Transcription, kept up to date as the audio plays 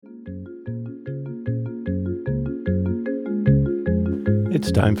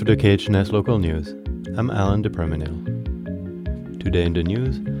It's time for the KHNS Local News. I'm Alan DePreminil. Today in the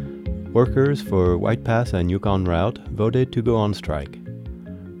news, workers for White Pass and Yukon Route voted to go on strike.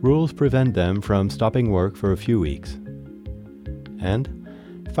 Rules prevent them from stopping work for a few weeks. And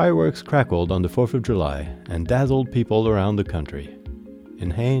fireworks crackled on the 4th of July and dazzled people around the country. In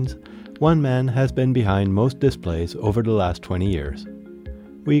Haines, one man has been behind most displays over the last 20 years.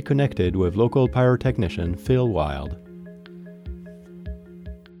 We connected with local pyrotechnician Phil Wild.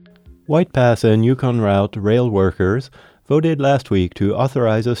 White Pass and Yukon Route rail workers voted last week to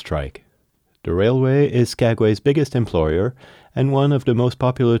authorize a strike. The railway is Skagway's biggest employer and one of the most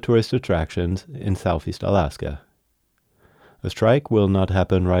popular tourist attractions in Southeast Alaska. A strike will not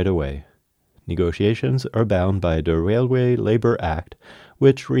happen right away. Negotiations are bound by the Railway Labor Act,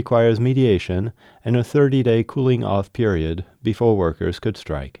 which requires mediation and a 30-day cooling-off period before workers could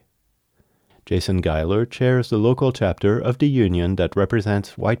strike. Jason Geiler chairs the local chapter of the union that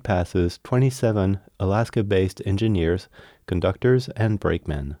represents White Pass's 27 Alaska-based engineers, conductors, and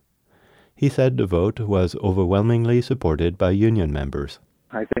brakemen. He said the vote was overwhelmingly supported by union members.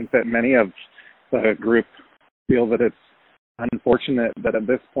 I think that many of the group feel that it's unfortunate that at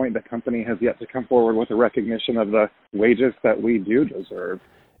this point the company has yet to come forward with a recognition of the wages that we do deserve.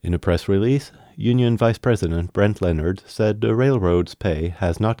 In a press release, Union Vice President Brent Leonard said the railroad's pay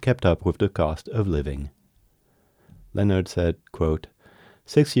has not kept up with the cost of living. Leonard said, quote,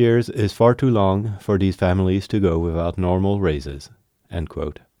 6 years is far too long for these families to go without normal raises, end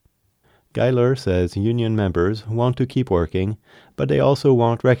quote. Geiler says union members want to keep working, but they also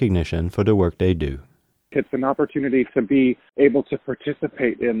want recognition for the work they do. It's an opportunity to be able to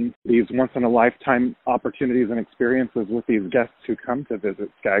participate in these once-in-a-lifetime opportunities and experiences with these guests who come to visit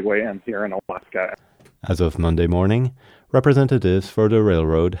Skagway and here in Alaska. As of Monday morning, representatives for the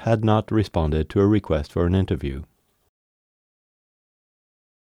railroad had not responded to a request for an interview.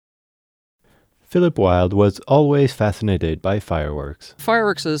 Philip Wild was always fascinated by fireworks.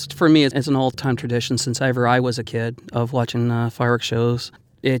 Fireworks is, for me, is an all-time tradition since ever I was a kid of watching fireworks shows.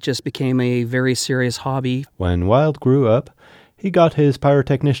 It just became a very serious hobby. When Wild grew up, he got his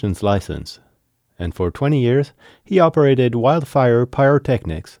pyrotechnician's license. And for 20 years, he operated Wildfire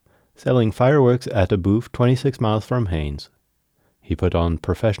Pyrotechnics, selling fireworks at a booth 26 miles from Haines. He put on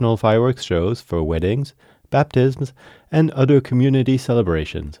professional fireworks shows for weddings, baptisms, and other community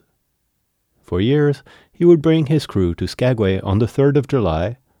celebrations. For years, he would bring his crew to Skagway on the 3rd of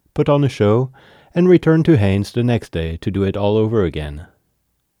July, put on a show, and return to Haines the next day to do it all over again.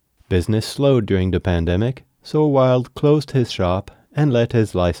 Business slowed during the pandemic, so Wild closed his shop and let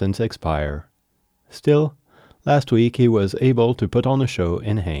his license expire. Still, last week he was able to put on a show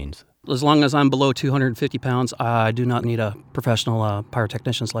in Haines. As long as I'm below 250 pounds, I do not need a professional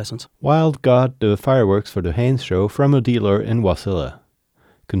pyrotechnician's license. Wild got the fireworks for the Haines show from a dealer in Wasilla.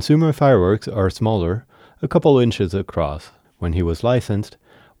 Consumer fireworks are smaller, a couple inches across. When he was licensed,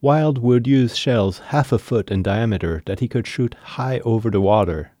 Wild would use shells half a foot in diameter that he could shoot high over the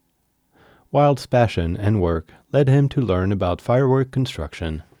water. Wild's passion and work led him to learn about firework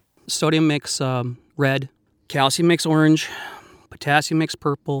construction. Sodium makes red, calcium makes orange, potassium makes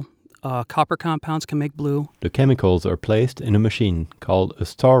purple, copper compounds can make blue. The chemicals are placed in a machine called a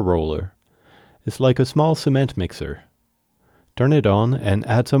star roller. It's like a small cement mixer. Turn it on and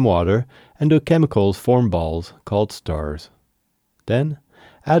add some water, and the chemicals form balls called stars. Then,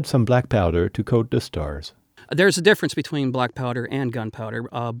 add some black powder to coat the stars. There's a difference between black powder and gunpowder.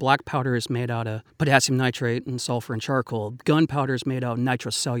 Black powder is made out of potassium nitrate and sulfur and charcoal. Gunpowder is made out of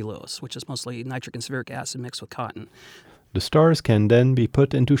nitrocellulose, which is mostly nitric and spheric acid mixed with cotton. The stars can then be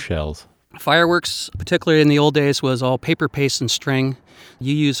put into shells. Fireworks, particularly in the old days, was all paper, paste, and string.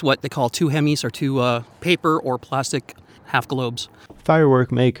 You use what they call two hemis, or two paper or plastic half globes.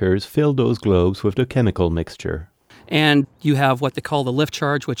 Firework makers fill those globes with the chemical mixture. And you have what they call the lift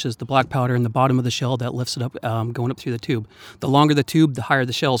charge, which is the black powder in the bottom of the shell that lifts it up, going up through the tube. The longer the tube, the higher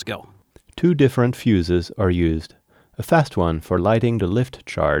the shells go. 2 different fuses are used. A fast one for lighting the lift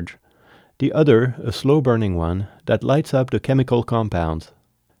charge. The other, a slow-burning one, that lights up the chemical compounds.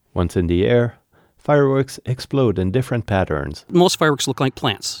 Once in the air, fireworks explode in different patterns. Most fireworks look like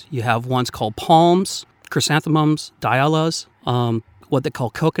plants. You have ones called palms, chrysanthemums, dialas, what they call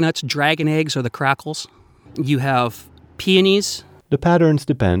coconuts, dragon eggs are the crackles. You have peonies. The patterns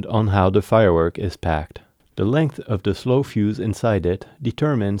depend on how the firework is packed. The length of the slow fuse inside it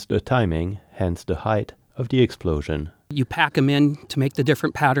determines the timing, hence the height, of the explosion. You pack them in to make the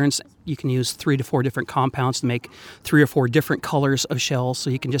different patterns. You can use 3 to 4 different compounds to make 3 or 4 different colors of shells, so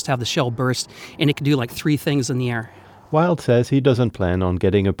you can just have the shell burst, and it can do like 3 things in the air. Wild says he doesn't plan on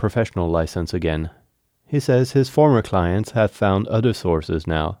getting a professional license again. He says his former clients have found other sources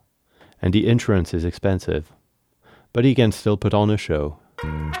now, and the insurance is expensive. But he can still put on a show.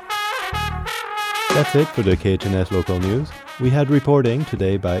 That's it for the KHNS local news. We had reporting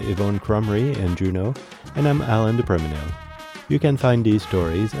today by Yvonne Crumry in Juneau, and I'm Alan DePreminel. You can find these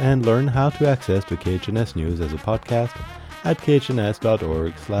stories and learn how to access the KHNS News as a podcast at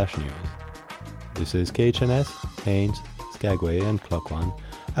khns.org/news. This is KHNS, Haines, Skagway, and Klukwan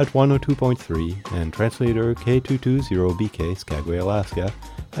at 102.3 and translator K220BK Skagway, Alaska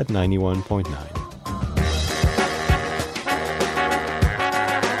at 91.9.